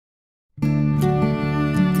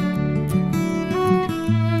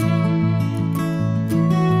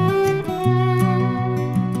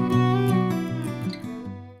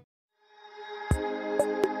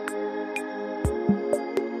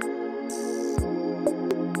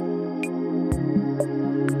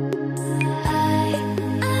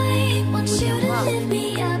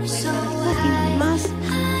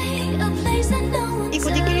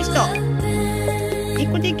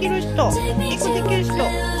人、1個できる人、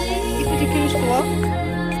1個できる人は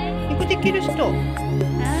1個できる人。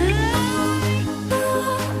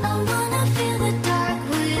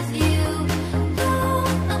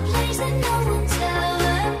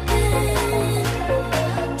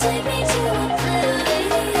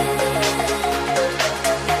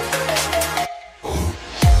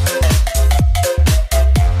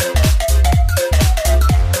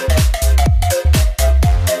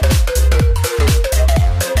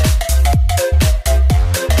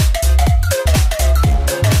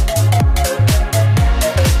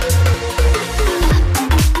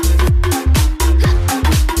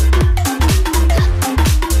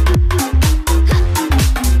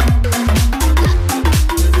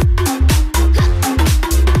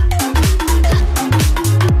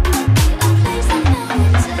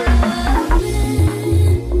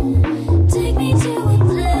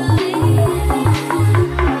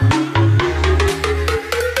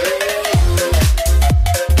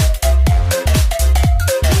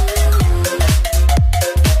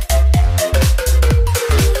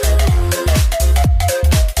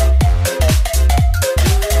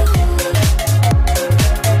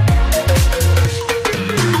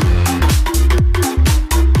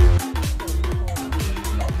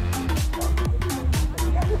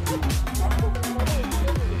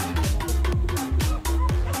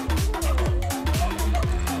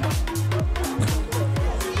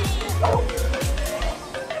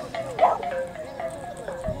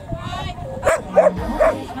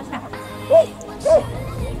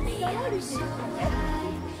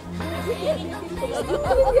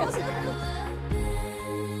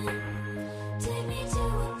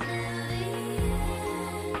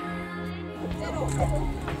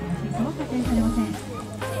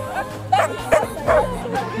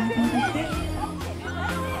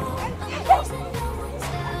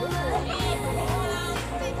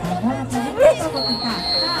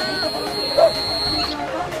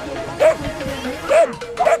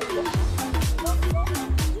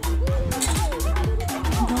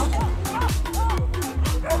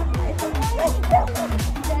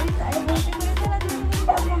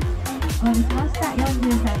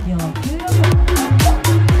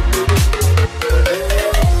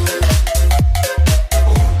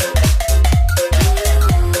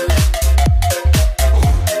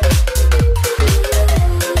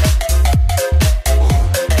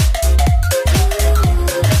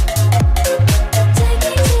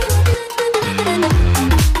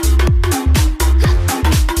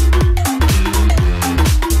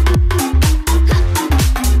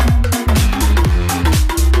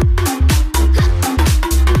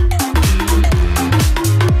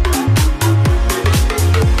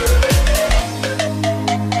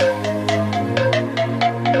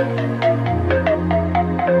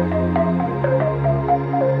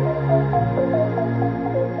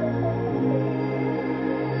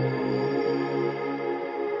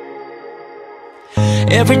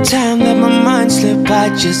Every time that my mind slips, I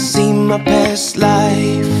just see my past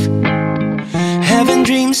life. Having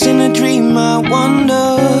dreams in a dream, I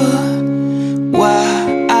wonder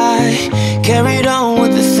why I carried on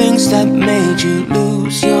with the things that made you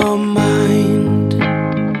lose your mind.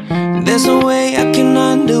 There's no way I can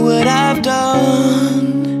undo what I've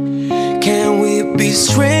done. Can we be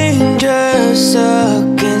strangers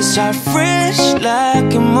again, start fresh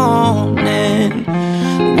like a morning?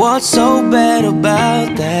 What's so bad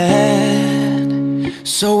about that?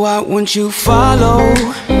 So why won't you follow?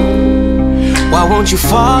 Why won't you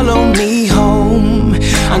follow me home?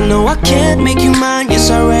 I know I can't make you mine. Yes,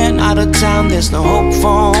 I ran out of time. There's no hope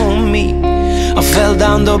for me. I fell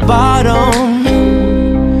down the bottom,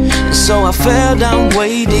 so I fell down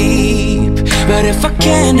way deep. But if I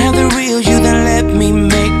can't have the real you, then let me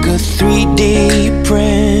make a 3D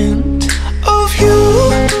print of you.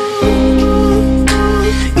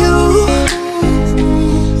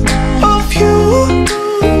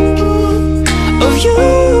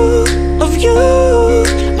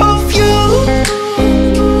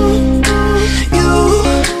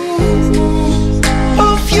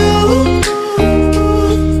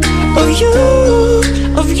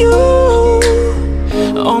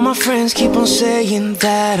 Keep on saying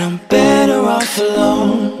that I'm better off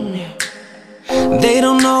alone. They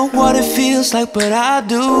don't know what it feels like, but I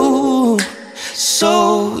do.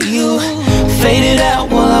 So you faded out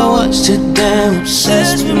while I was too damn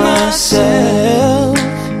obsessed with myself.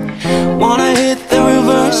 Wanna hit the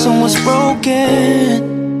reverse on what's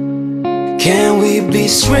broken. Can we be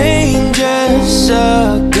strangers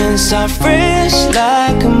again, start fresh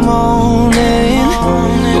like a morning?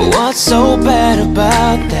 What's so bad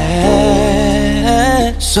about that?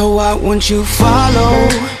 So why won't you follow?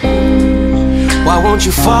 Why won't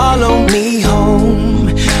you follow me home?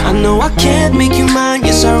 I know I can't make you mine.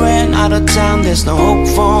 Yes, I ran out of time. There's no hope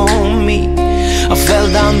for me. I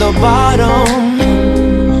fell down the bottom,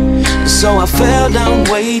 so I fell down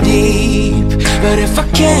way deep. But if I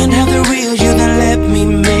can't have the real you, then let me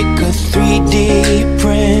make a 3D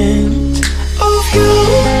print of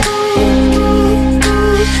you.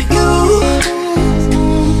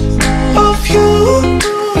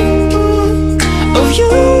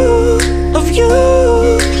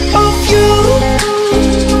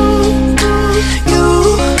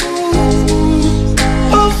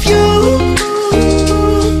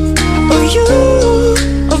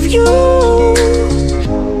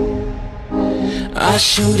 I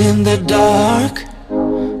shoot in the dark,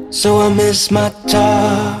 so I miss my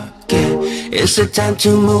target. It's the time to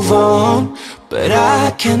move on, but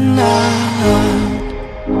I cannot.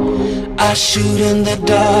 I shoot in the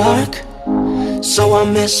dark, so I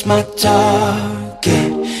miss my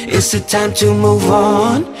target. It's the time to move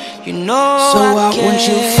on, you know. So why won't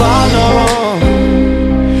you follow?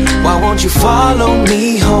 Why won't you follow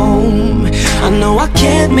me home? I know I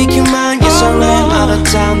can't make you mine. Yes, I ran out of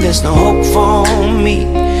time. There's no hope for me.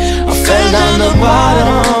 I fell down the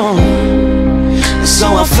bottom, so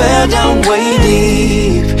I fell down way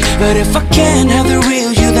deep. But if I can't have the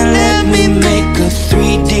real you, then let me make